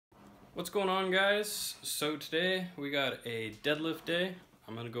What's going on, guys? So today we got a deadlift day.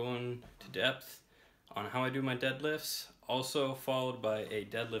 I'm gonna go into depth on how I do my deadlifts, also followed by a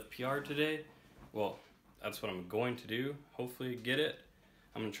deadlift PR today. Well, that's what I'm going to do, hopefully get it.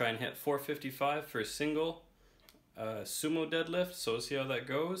 I'm gonna try and hit 455 for a single sumo deadlift, so we'll see how that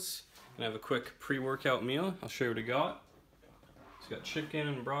goes. Gonna have a quick pre-workout meal. I'll show you what I got. It's got chicken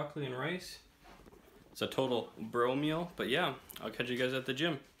and broccoli and rice. It's a total bro meal, but yeah, I'll catch you guys at the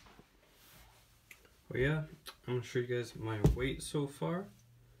gym. But yeah, I'm gonna show you guys my weight so far.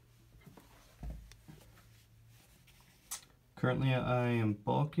 Currently I am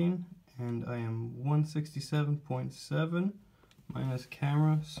bulking and I am 167.7 minus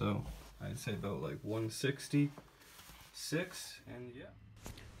camera, so I'd say about like 166, and yeah.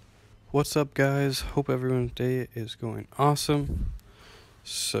 What's up, guys? Hope everyone's day is going awesome.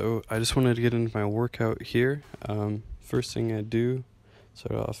 So I just wanted to get into my workout here. First thing I do,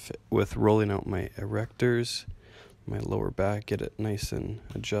 start off with rolling out my erectors, my lower back, get it nice and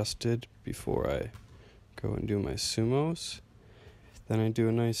adjusted before I go and do my sumos. Then I do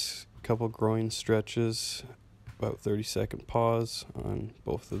a nice couple groin stretches, about 30-second pause on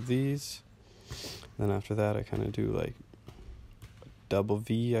both of these. Then after that I kind of do like double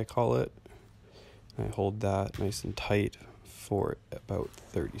V, I call it. I hold that nice and tight for about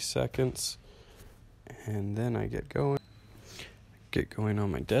 30 seconds. And then I get going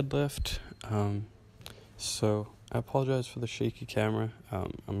on my deadlift. So I apologize for the shaky camera.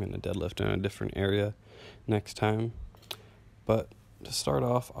 I'm going to deadlift in a different area next time. But to start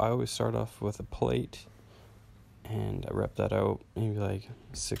off, I always start off with a plate, and I rep that out maybe like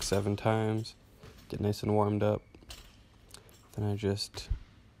 6-7 times, get nice and warmed up. Then I just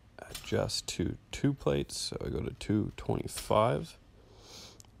adjust to 2 plates, so I go to 225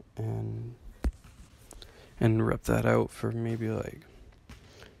 and rep that out for maybe like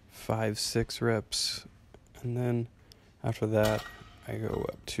 5-6 reps, and then after that I go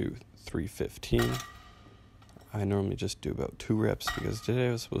up to 315. I normally just do about 2 reps because today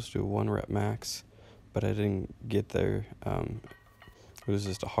I was supposed to do a 1 rep max, but I didn't get there. It was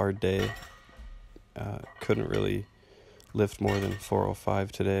just a hard day. Couldn't really lift more than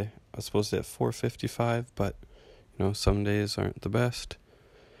 405 today. I was supposed to hit 455, but you know, some days aren't the best.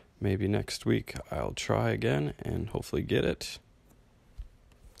 Maybe next week I'll try again and hopefully get it.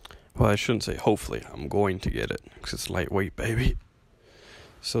 Well, I shouldn't say hopefully, I'm going to get it because it's lightweight, baby.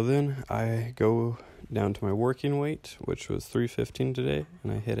 So then I go down to my working weight, which was 315 today,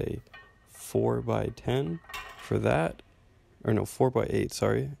 and I hit a 4x10 for that. Or no, 4x8,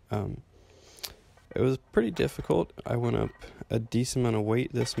 sorry. It was pretty difficult. I went up a decent amount of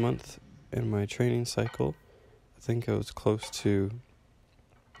weight this month in my training cycle. I think I was close to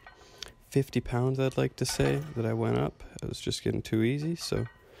 50 pounds, I'd like to say, that I went up. It was just getting too easy, so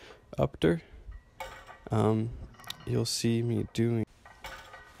upped her. You'll see me doing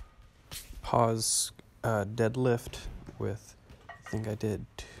pause deadlift with, I think I did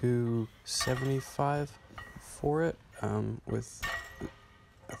 275 for it, with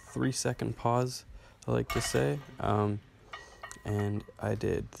a 3-second pause, I like to say, and I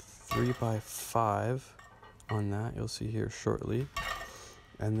did 3x5 on that, you'll see here shortly.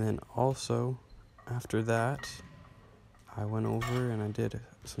 And then also after that I went over and I did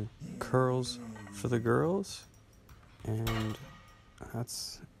some curls for the girls, and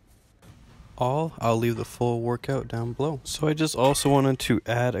that's all. I'll leave the full workout down below. So I just also wanted to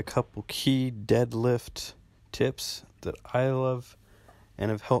add a couple key deadlift tips that I love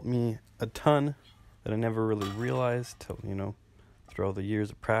and have helped me a ton that I never really realized till, through all the years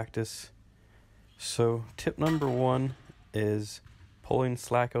of practice. So tip number 1 is pulling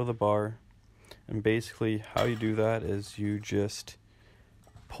slack out of the bar. And basically how you do that is you just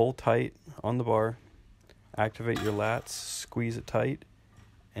pull tight on the bar, activate your lats, squeeze it tight,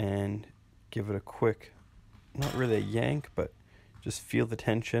 and give it a quick, not really a yank, but just feel the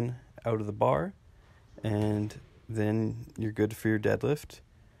tension out of the bar, and then you're good for your deadlift.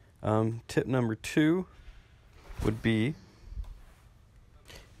 Tip number 2 would be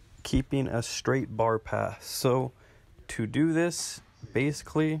keeping a straight bar path. So to do this,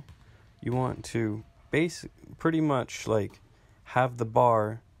 basically you want to pretty much like have the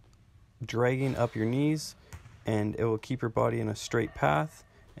bar dragging up your knees, and it will keep your body in a straight path,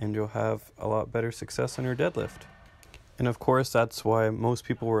 and you'll have a lot better success on your deadlift. And of course, that's why most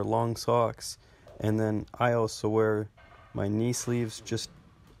people wear long socks, and then I also wear my knee sleeves just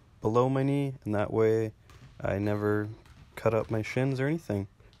below my knee, and that way I never cut up my shins or anything,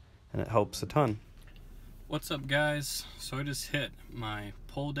 and it helps a ton. What's up, guys? So I just hit my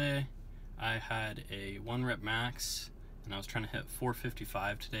pull day. I had a 1 rep max and I was trying to hit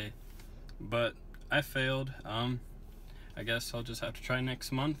 455 today. but I failed. I guess I'll just have to try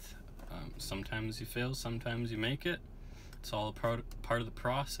next month. Sometimes you fail, sometimes you make it. It's all a part of the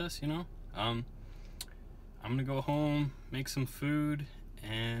process, you know. I'm gonna go home, make some food,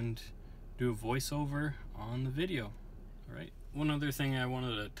 and do a voiceover on the video. All right. One other thing I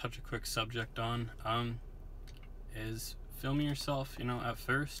wanted to touch a quick subject on is filming yourself. You know, at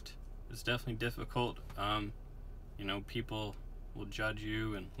first it's definitely difficult. You know, people will judge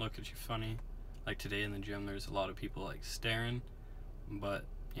you and look at you funny. Like today in the gym, there's a lot of people like staring, but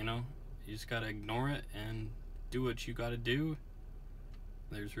you know, you just gotta ignore it and do what you gotta do.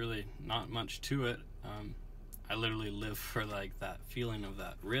 There's really not much to it. I literally live for like that feeling of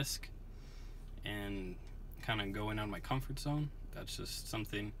that risk and kind of going out of my comfort zone. That's just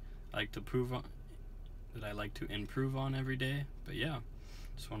something I like to prove on, that I like to improve on every day. But yeah,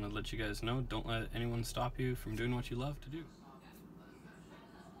 just want to let you guys know, don't let anyone stop you from doing what you love to do.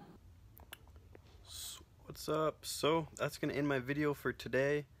 What's up? So that's gonna end my video for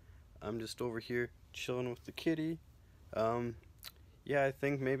today. I'm just over here chilling with the kitty. Yeah, I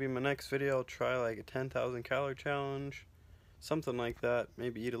think maybe in my next video I'll try like a 10,000 calorie challenge, something like that.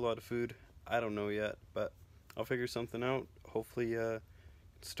 Maybe eat a lot of food. I don't know yet, but I'll figure something out. Hopefully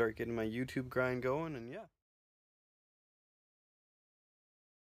start getting my YouTube grind going, and yeah.